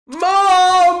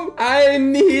Mom! I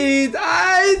need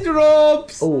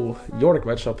Aatrox! Oh, Yorick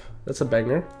matchup. That's a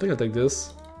banger. I think I'll take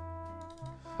this.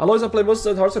 Alois, I play most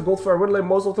of the hearts of gold for I win lane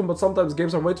most of them, but sometimes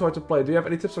games are way too hard to play. Do you have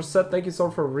any tips for set? Thank you so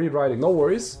much for rewriting. No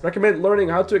worries. Recommend learning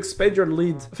how to expand your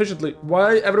lead efficiently.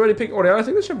 Why everybody pick Orianna? I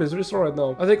think this champion is really strong right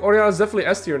now. I think Orianna is definitely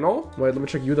S tier, no? Wait, let me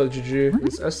check U.GG.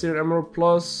 It's S tier, Emerald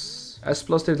plus, S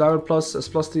plus tier, Diamond plus, S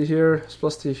plus tier here, S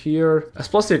plus tier here, S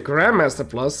plus tier Grandmaster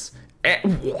plus.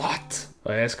 What? Oh,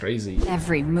 that's crazy.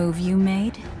 Every move you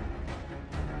made,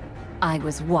 I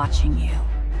was watching you.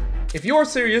 If you are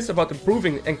serious about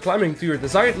improving and climbing to your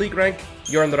desired league rank,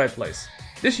 you're in the right place.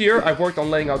 This year, I've worked on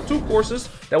laying out 2 courses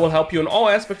that will help you in all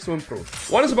aspects to improve.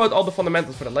 One is about all the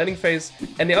fundamentals for the laning phase,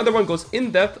 and the other one goes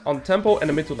in depth on tempo and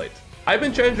the mid to late. I've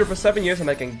been Challenger for 7 years and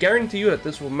I can guarantee you that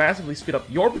this will massively speed up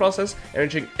your process and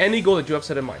reaching any goal that you have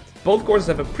set in mind. Both courses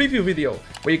have a preview video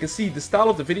where you can see the style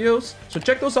of the videos, so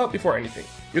check those out before anything.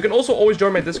 You can also always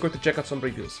join my Discord to check out some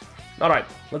reviews. Alright,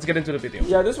 let's get into the video.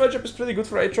 Yeah, this matchup is pretty good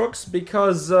for Aatrox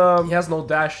because he has no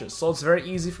dashes, so it's very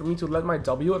easy for me to let my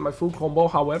W and my full combo.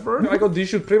 However, I go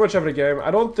D-shoot pretty much every game.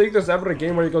 I don't think there's ever a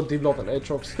game where you go D-block on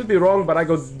Aatrox. Could be wrong, but I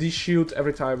go D-shoot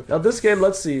every time. Now this game,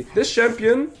 let's see. This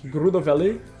champion, Gerudo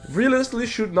Valley, realistically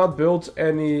should not build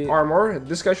any armor.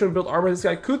 This guy shouldn't build armor. This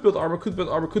guy could build armor, could build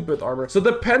armor, could build armor. So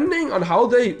depending on how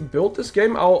they build this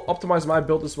game, I'll optimize my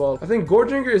build as well. I think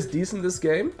Gorginger is decent this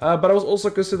game, but I was also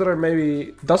considering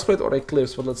maybe Dustplate or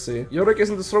Eclipse, but let's see. Yorick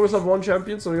isn't the strongest level 1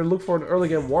 champion, so we're gonna look for an early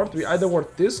game ward. We either ward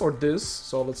this or this.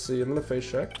 So let's see. I'm gonna face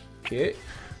check. Okay.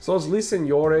 So it's Lee Sin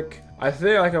Yorick. I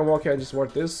think I can walk here and just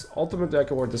ward this. Ultimately, I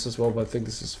can ward this as well, but I think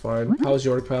this is fine. How's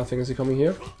Yorick pathing? Is he coming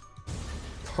here?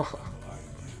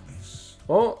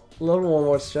 Oh, little one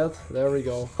more chat. There we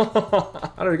go.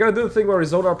 Alright, we're gonna do the thing where we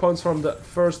zone our opponents from the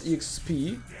first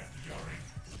EXP.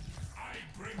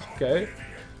 Okay.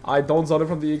 I don't zone him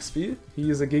from the EXP. He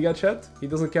is a Giga chat. He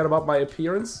doesn't care about my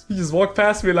appearance. He just walked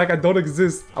past me like I don't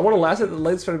exist. I want to last it the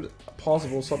latest frame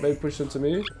possible, so maybe push into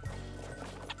me.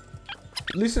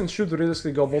 Lee Sin should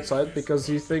realistically go bot side because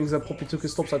he thinks that Poppy took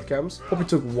his top side camps. Poppy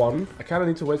took 1. I kind of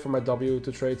need to wait for my W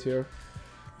to trade here.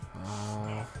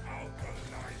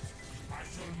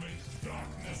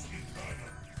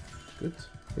 Good.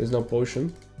 There's no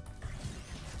potion.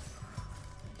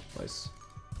 Nice.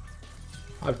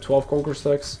 I have 12 Conquer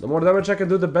stacks. The more damage I can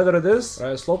do, the better it is.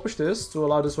 Alright, slow push this to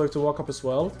allow this wave to walk up as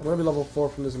well. I'm gonna be level 4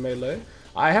 from this melee.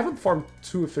 I haven't farmed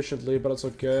too efficiently, but it's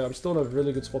okay. I'm still in a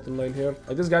really good spot in lane here.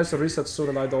 Like, this guy's to reset soon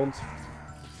and I don't.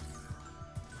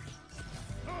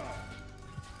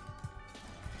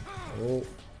 Oh.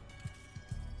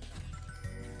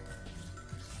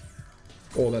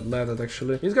 Oh, that landed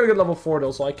actually. He's gonna get level 4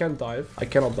 though, so I can't dive. I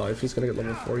cannot dive. He's gonna get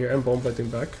level 4 here and bomb plating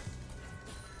back.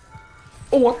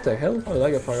 Oh, what the hell? How did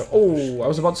I get fire? Oh, I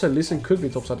was about to say Lee Sin could be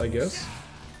topside, I guess.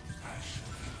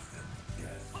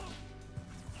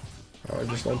 Oh, I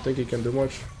just don't think he can do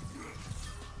much.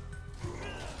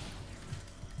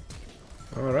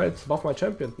 Alright, buff my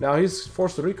champion. Now he's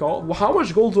forced to recall. Well, how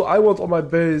much gold do I want on my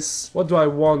base? What do I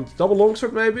want? Double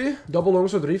longsword maybe? Double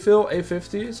longsword refill,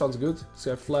 A50. Sounds good. This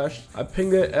guy flashed. I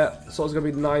pinged it, so it's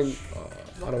gonna be 9.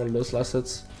 I don't want to lose last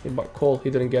hits. But Cole,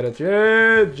 he didn't get it.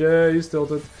 Yeah, Jay, he's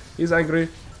tilted. He's angry.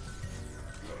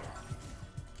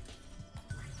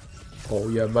 Oh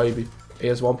yeah, baby. He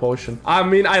has 1 potion. I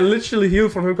mean, I literally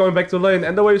healed from him coming back to lane.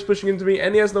 And the way he's pushing into me,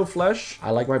 and he has no flash. I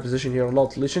like my position here a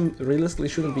lot. Lee Sin realistically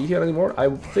shouldn't be here anymore. I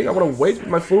think I'm gonna wait with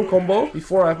my full combo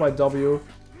before I have my W.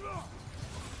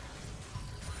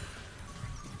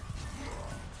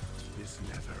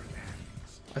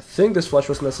 I think this flash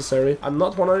was necessary. I'm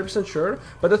not 100% sure.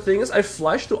 But the thing is, I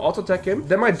flashed to auto-attack him.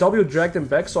 Then my W dragged him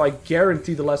back, so I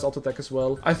guarantee the last auto-attack as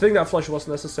well. I think that flash was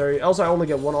necessary. Else I only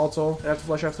get 1 auto. And I have to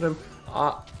flash after him.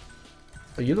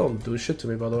 You don't do shit to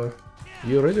me, by the way.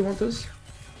 You really want this?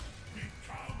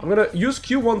 I'm gonna use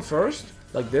Q1 first,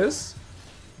 like this.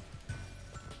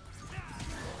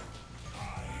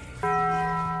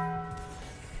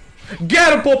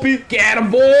 Get him, Poppy! Get him,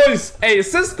 boys! Hey,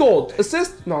 assist gold!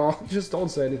 Assist! No, just don't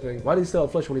say anything. Why did he still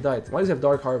have flesh when he died? Why does he have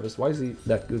Dark Harvest? Why is he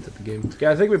that good at the game? Okay,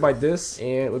 I think we buy this,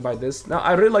 and we buy this. Now,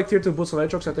 I really like tier 2 boots on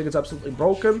Aatrox. I think it's absolutely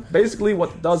broken. Basically,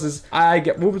 what it does is I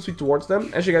get movement speed towards them.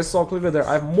 As you guys saw clearly there,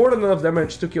 I have more than enough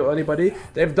damage to kill anybody.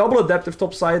 They have double adaptive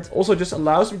top side. Also, just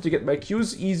allows me to get my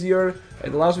Qs easier.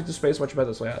 It allows me to space much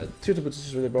better. So yeah, tier 2 boots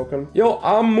is really broken. Yo,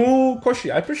 Amu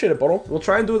Koshi. I appreciate it, bro. We'll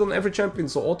try and do it on every champion.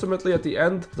 So ultimately, at the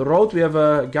end, the road, we have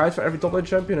a guide for every top lane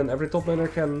champion, and every top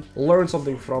laner can learn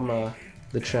something from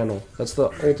the channel. That's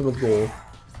the ultimate goal.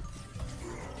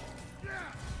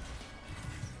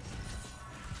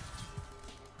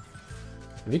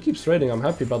 If he keeps trading, I'm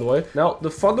happy, by the way. Now,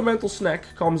 the fundamental snack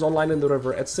comes online in the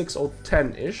river at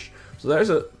 6:10-ish. So there's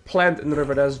a plant in the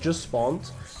river that has just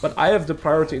spawned. But I have the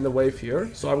priority in the wave here.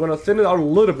 So I'm going to thin it out a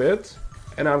little bit.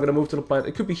 And I'm going to move to the plant.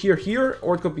 It could be here,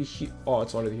 or it could be here. Oh,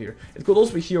 it's already here. It could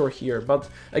also be here or here. But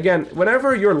again,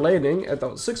 whenever you're laning at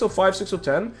 6:05,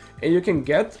 6:10, and you can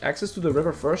get access to the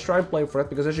river first, try and play for it.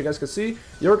 Because as you guys can see,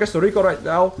 Yorick has to recall right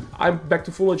now. I'm back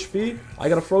to full HP. I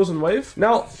got a frozen wave.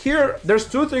 Now, here, there's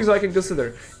two things I can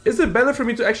consider. Is it better for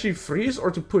me to actually freeze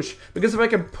or to push? Because if I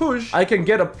can push, I can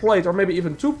get a plate, or maybe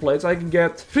even 2 plates. I can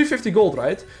get 350 gold,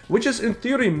 right? Which is in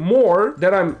theory more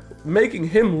than I'm making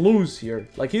him lose here.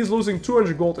 Like, he's losing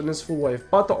 200 gold in this full wave.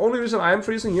 But the only reason I am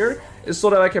freezing here is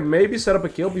so that I can maybe set up a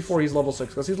kill before he's level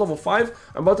 6. Because he's level 5.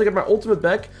 I'm about to get my ultimate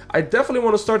back. I definitely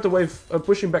want to start the wave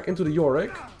pushing back into the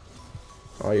Yorick.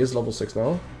 Oh, he is level 6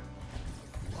 now.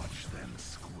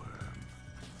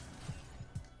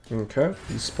 Okay,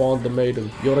 he spawned the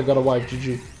maiden. Yorick got a wife,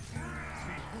 GG.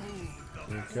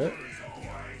 Okay.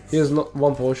 He has not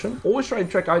 1 potion. Always try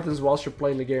and track items whilst you're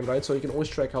playing the game, right? So you can always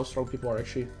track how strong people are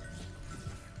actually.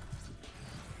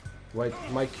 Wait,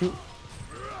 my Q.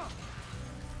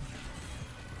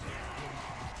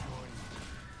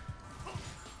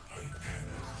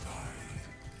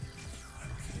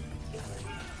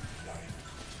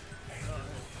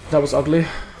 That was ugly.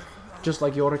 Just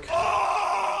like Yorick.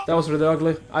 That was really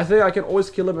ugly. I think I can always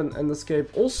kill him and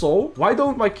escape. Also, why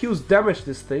don't my Qs damage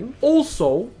this thing?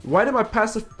 Also, why did my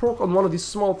passive proc on one of these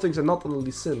small things and not on the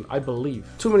Lee Sin? I believe.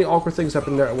 Too many awkward things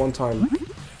happening there at one time.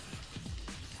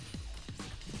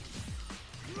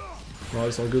 No,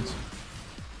 it's not good.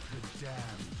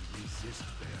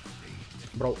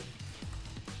 Bro.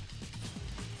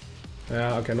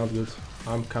 Yeah, okay, not good.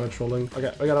 I'm kind of trolling.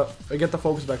 Okay, I get the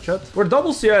focus back, chat. We're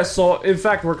double CS, so in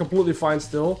fact, we're completely fine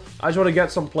still. I just want to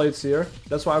get some plates here.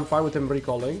 That's why I'm fine with him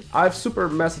recalling. I have super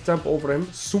massive tempo over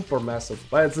him. Super massive.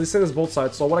 But it's Lee is both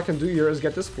sides. So what I can do here is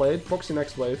get this plate, proxy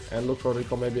next wave, and look for a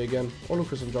recall maybe again. Or look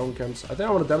for some drone camps. I think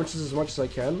I want to damage this as much as I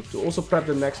can to also prep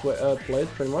the next plate,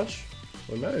 pretty much.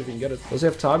 Well, maybe if he can get it. Does he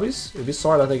have tabbies? If he's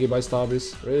smart, I think he buys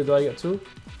tabbies. Really, do I get 2?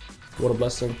 What a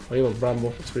blessing. Oh, he will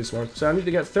Bramble. It's pretty smart. So I need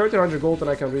to get 1300 gold and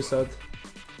I can reset.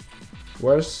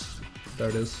 Where's... There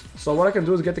it is. So what I can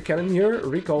do is get the cannon here,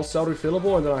 recall, sell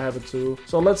refillable, and then I have it too.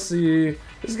 So let's see.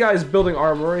 This guy is building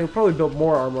armor. He'll probably build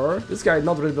more armor. This guy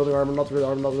not really building armor, not really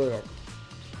armor, not really armor.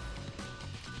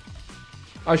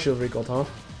 I should have recalled, huh?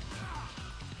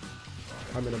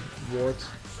 I'm in a ward.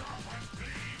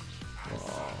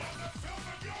 Oh.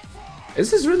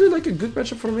 Is this really like a good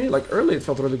matchup for me? Like early it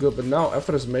felt really good, but now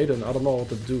after his maiden, I don't know what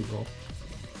to do, bro.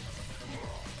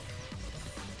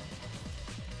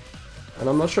 And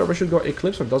I'm not sure if I should go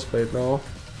Eclipse or Duskblade now.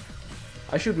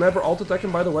 I should never alt attack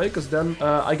him, by the way, because then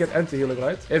I get anti-healing,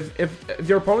 right? If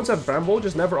your opponents have Bramble,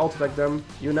 just never alt attack them.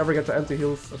 You never get the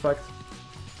anti-heal effect.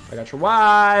 I got your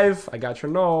wife. I got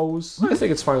your nose. I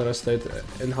think it's fine that I stayed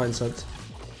in hindsight.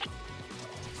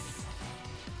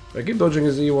 I keep dodging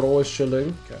his E, we're always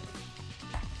chilling. Okay.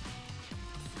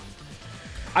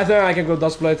 I think I can go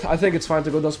Duskblade. I think it's fine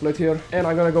to go Duskblade here. And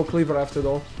I'm gonna go Cleaver after,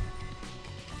 though.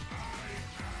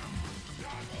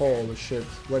 Holy shit,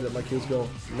 where did my kills go?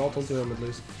 Not onto him at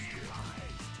least.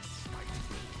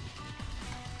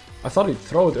 I thought he'd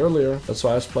throw it earlier, that's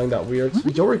why I was playing that weird.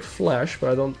 Yorick flash, but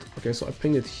I don't... Okay, so I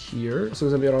ping it here, so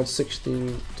it's gonna be around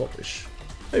 16 top-ish.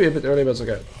 Maybe a bit early, but it's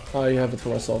okay. I have it for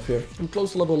myself here. I'm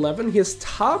close to level 11. He has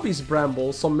Tabi's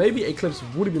Bramble, so maybe Eclipse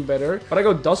would have been better. But I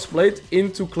go Duskblade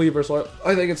into Cleaver, so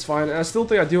I think it's fine. And I still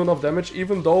think I deal enough damage,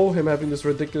 even though him having this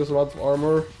ridiculous amount of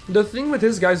armor. The thing with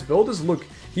his guy's build is, look,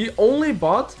 he only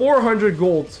bought 400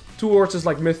 gold towards his,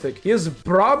 like, mythic. He has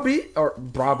Bramble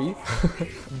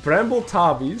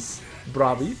Tabis,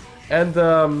 Brabi,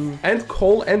 and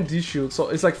Cole and D-Shoot. So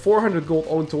it's like 400 gold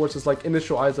owned towards his, like,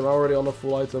 initial item, already on a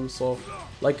full item. So,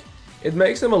 like, it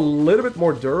makes him a little bit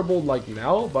more durable, like,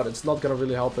 now, but it's not gonna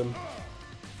really help him.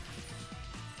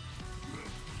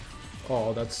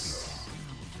 Oh, that's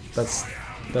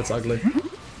ugly.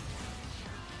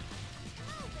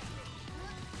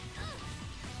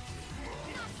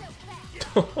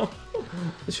 I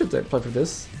should play for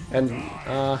this. And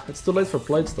it's too late for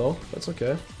plates though. That's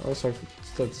okay. I'll start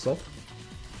this off.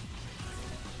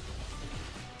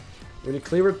 We need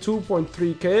Cleaver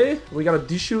 2.3k. We got a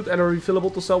D-Shoot and a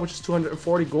refillable to sell, which is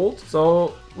 240 gold.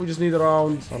 So we just need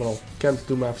around, I don't know, can't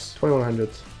do maths, 2100.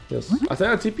 Yes. I think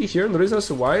I TP here, and the reason as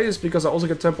to why is because I also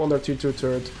get tempo on their tier 2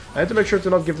 turret. I have to make sure to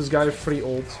not give this guy a free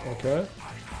ult. Okay.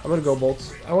 I'm gonna go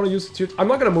bolt. I want to use the tier... I'm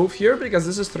not gonna move here because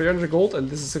this is 300 gold and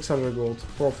this is 600 gold.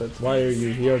 Profit. Why are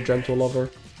you here, gentle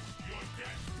lover?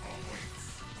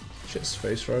 Just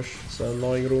face rush. It's an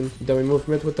annoying rune. Then we move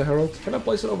mid with the Herald. Can I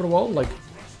place it over the wall? Like,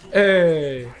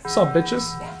 hey, what's up,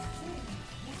 bitches?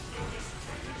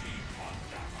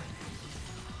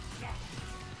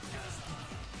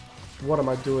 What am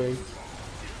I doing?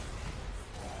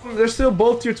 There's still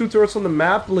both tier 2 turrets on the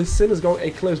map. Lee Sin is going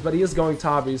Eclipse, but he is going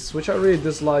Tabis, which I really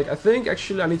dislike. I think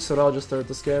actually I need Sorel just turret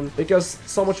this game, because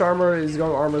so much armor is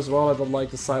going armor as well. I don't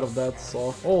like the side of that,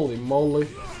 so holy moly.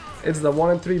 It's the 1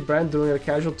 and 3 brand doing a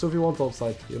casual 2v1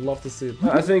 topside. You'd love to see it.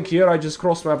 I think here I just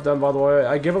cross map them, by the way.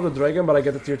 I give up the dragon, but I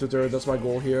get the tier 2 turret. That's my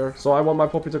goal here. So I want my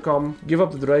Poppy to come, give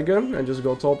up the dragon, and just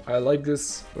go top. I like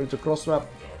this. We need to cross map.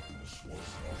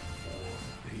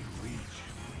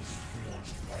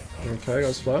 Okay,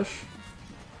 got splash.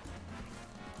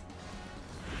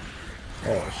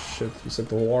 Oh shit, he sent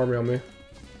the whole army on me.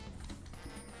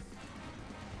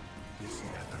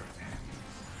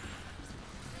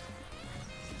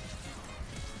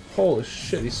 Holy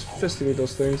shit, he's fisting me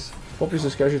those things. Poppy's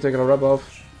just casually taking a red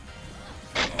buff.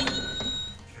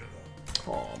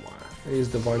 Oh my, he's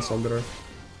Divine Sunderer.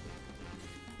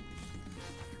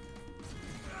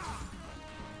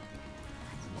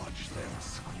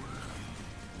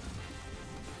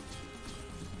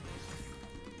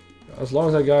 As long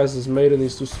as that guy is maiden,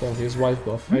 he's too strong. He has wife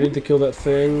buff. I need to kill that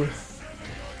thing.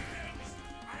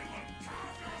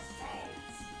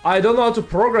 I don't know how to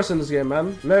progress in this game,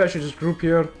 man. Maybe I should just group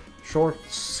here. Sure.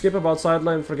 Skip about side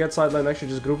lane, forget side lane, actually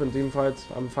just group and team fight.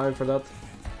 I'm fine for that.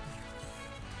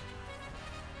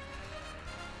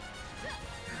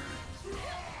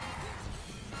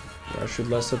 I should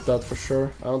less hit that for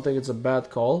sure. I don't think it's a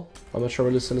bad call. I'm not sure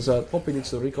where Listen is at. Poppy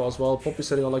needs to recall as well. Poppy's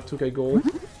sitting on like 2k gold.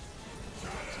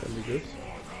 It's gonna be good.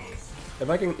 If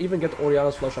I can even get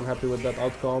Orianna's flash, I'm happy with that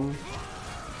outcome.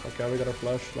 Okay, we got a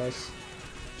flash, nice.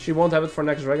 She won't have it for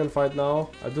next dragon fight now.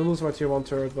 I do lose my tier 1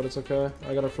 turret, but it's okay.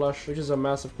 I got a flash, which is a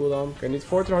massive cooldown. Okay, I need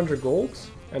 1400 gold.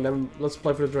 And then let's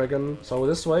play for the dragon. So with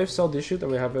this wave, sell this shit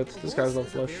and we have it. This guy's not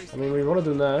flash. I mean, we want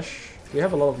to do Nash. We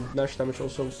have a lot of Nash damage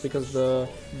also because the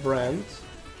brand.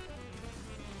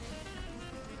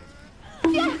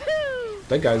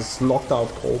 That guy's knocked out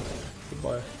cold.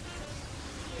 Goodbye.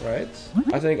 Right.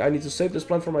 I think I need to save this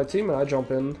plan for my team and I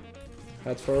jump in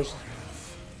head first.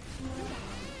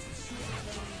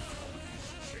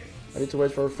 I need to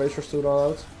wait for face rush to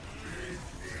run out.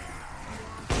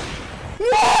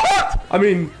 What? I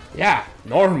mean, yeah,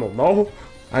 normal, no?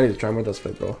 I need to try my dust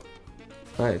plate, bro.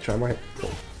 I need to try my...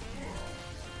 Oh.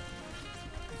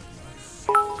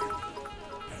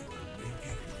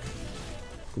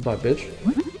 Goodbye, bitch.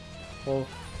 Oh.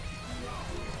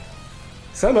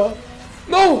 Senna!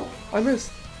 No! I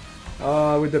missed.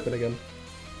 We dip it again.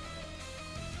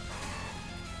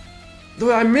 Dude,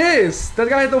 I missed! That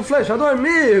guy had no flash. How do I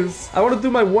miss? I want to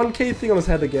do my 1k thing on his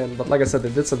head again. But like I said,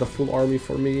 they did send the full army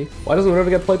for me. Why doesn't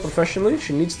Riven get played professionally?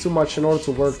 She needs too much in order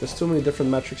to work. There's too many different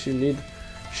metrics you need.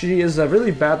 She is a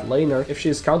really bad laner if she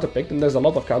is counterpicked, and there's a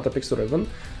lot of counterpicks to Riven.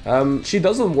 She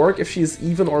doesn't work if she is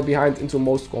even or behind into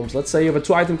most comps. Let's say you have a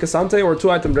 2-item Cassante or a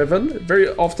 2-item Riven. Very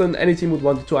often, any team would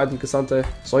want a 2-item Cassante.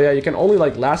 So yeah, you can only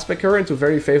like last pick her into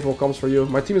very favorable comps for you.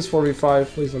 My team is 4v5.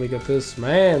 Please let me get this.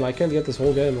 Man, I can't get this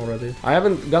whole game already. I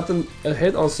haven't gotten a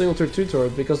hit on single tier 2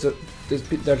 turret because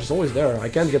they're just always there. I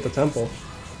can't get the temple.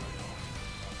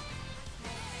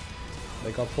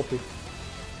 They got Poppy.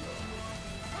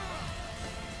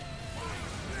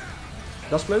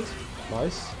 Dustblade,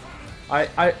 nice.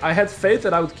 I had faith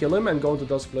that I would kill him and go into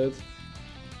Dustblade.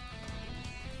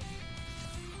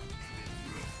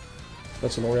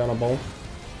 That's an Orianna ball.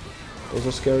 Those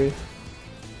are scary.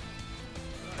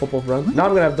 Pop of Brand. Now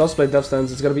I'm gonna have Dustblade Death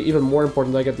Stance. It's gonna be even more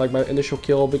important that I get like my initial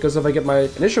kill, because if I get my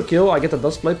initial kill, I get the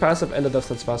Dustblade passive and the Death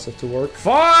Stance passive to work.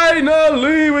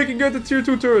 Finally, we can get the tier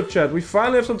 2 turret, chat. We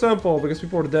finally have some tempo because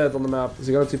people are dead on the map. Is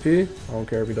he gonna TP? I don't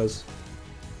care if he does.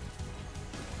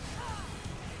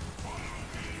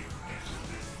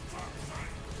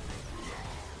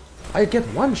 I get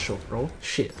one shot, bro.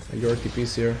 Shit. And your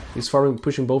TP's here. He's farming,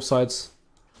 pushing both sides.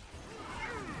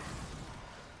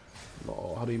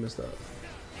 No, how do you miss that?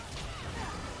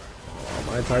 Oh,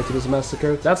 my entire team is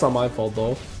massacred. That's not my fault,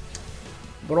 though.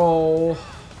 Bro.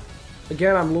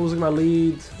 Again, I'm losing my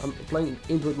lead. I'm playing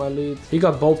into with my lead. He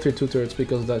got both tier 2 turrets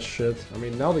because of that shit. I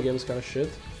mean, now the game is kind of shit.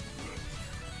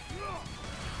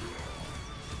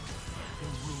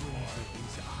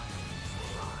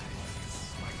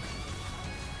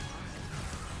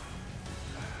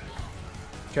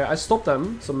 Okay, I stopped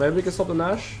them, so maybe we can stop the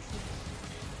Nash.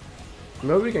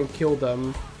 Maybe we can kill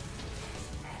them.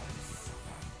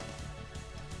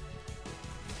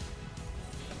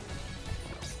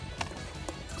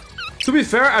 To be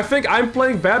fair, I think I'm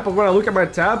playing bad, but when I look at my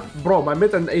tab, bro, my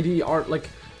mid and AD are like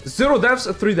 0 deaths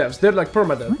and 3 deaths. They're like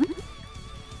permadeath.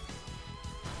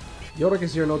 Aatrox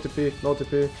is here, no TP, no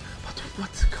TP. But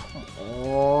what? Come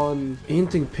on.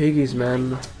 Inting piggies,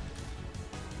 man.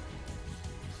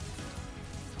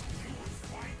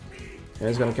 Yeah,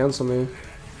 he's gonna cancel me.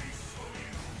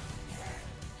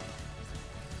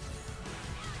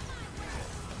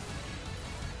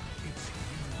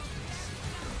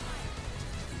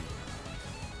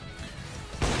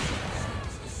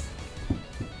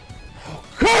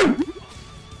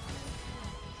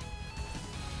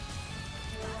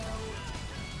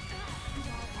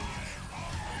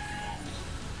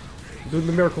 Doing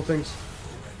the miracle things.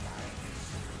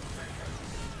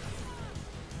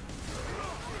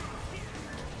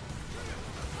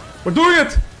 We're doing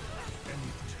it!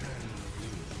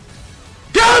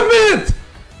 Damn it!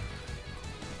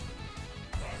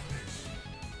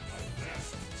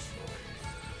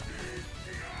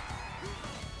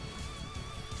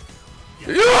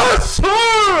 Yes,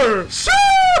 sir!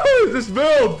 Shoo! This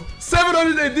build!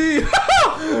 700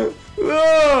 AD!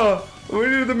 No! We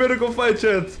needed the miracle fight,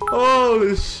 chat.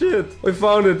 Holy shit. We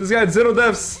found it. This guy had 0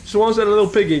 deaths. She wants that little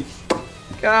piggy.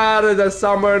 Got it, that's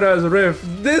somewhere there's a rift.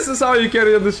 This is how you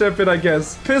carry on the champion, I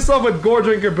guess. Piss off with Gore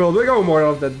Drinker build. We're going more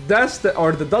of the Dust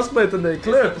or the Dustblade and the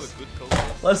Eclipse.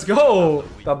 Let's go.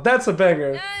 Now that's a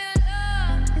banger.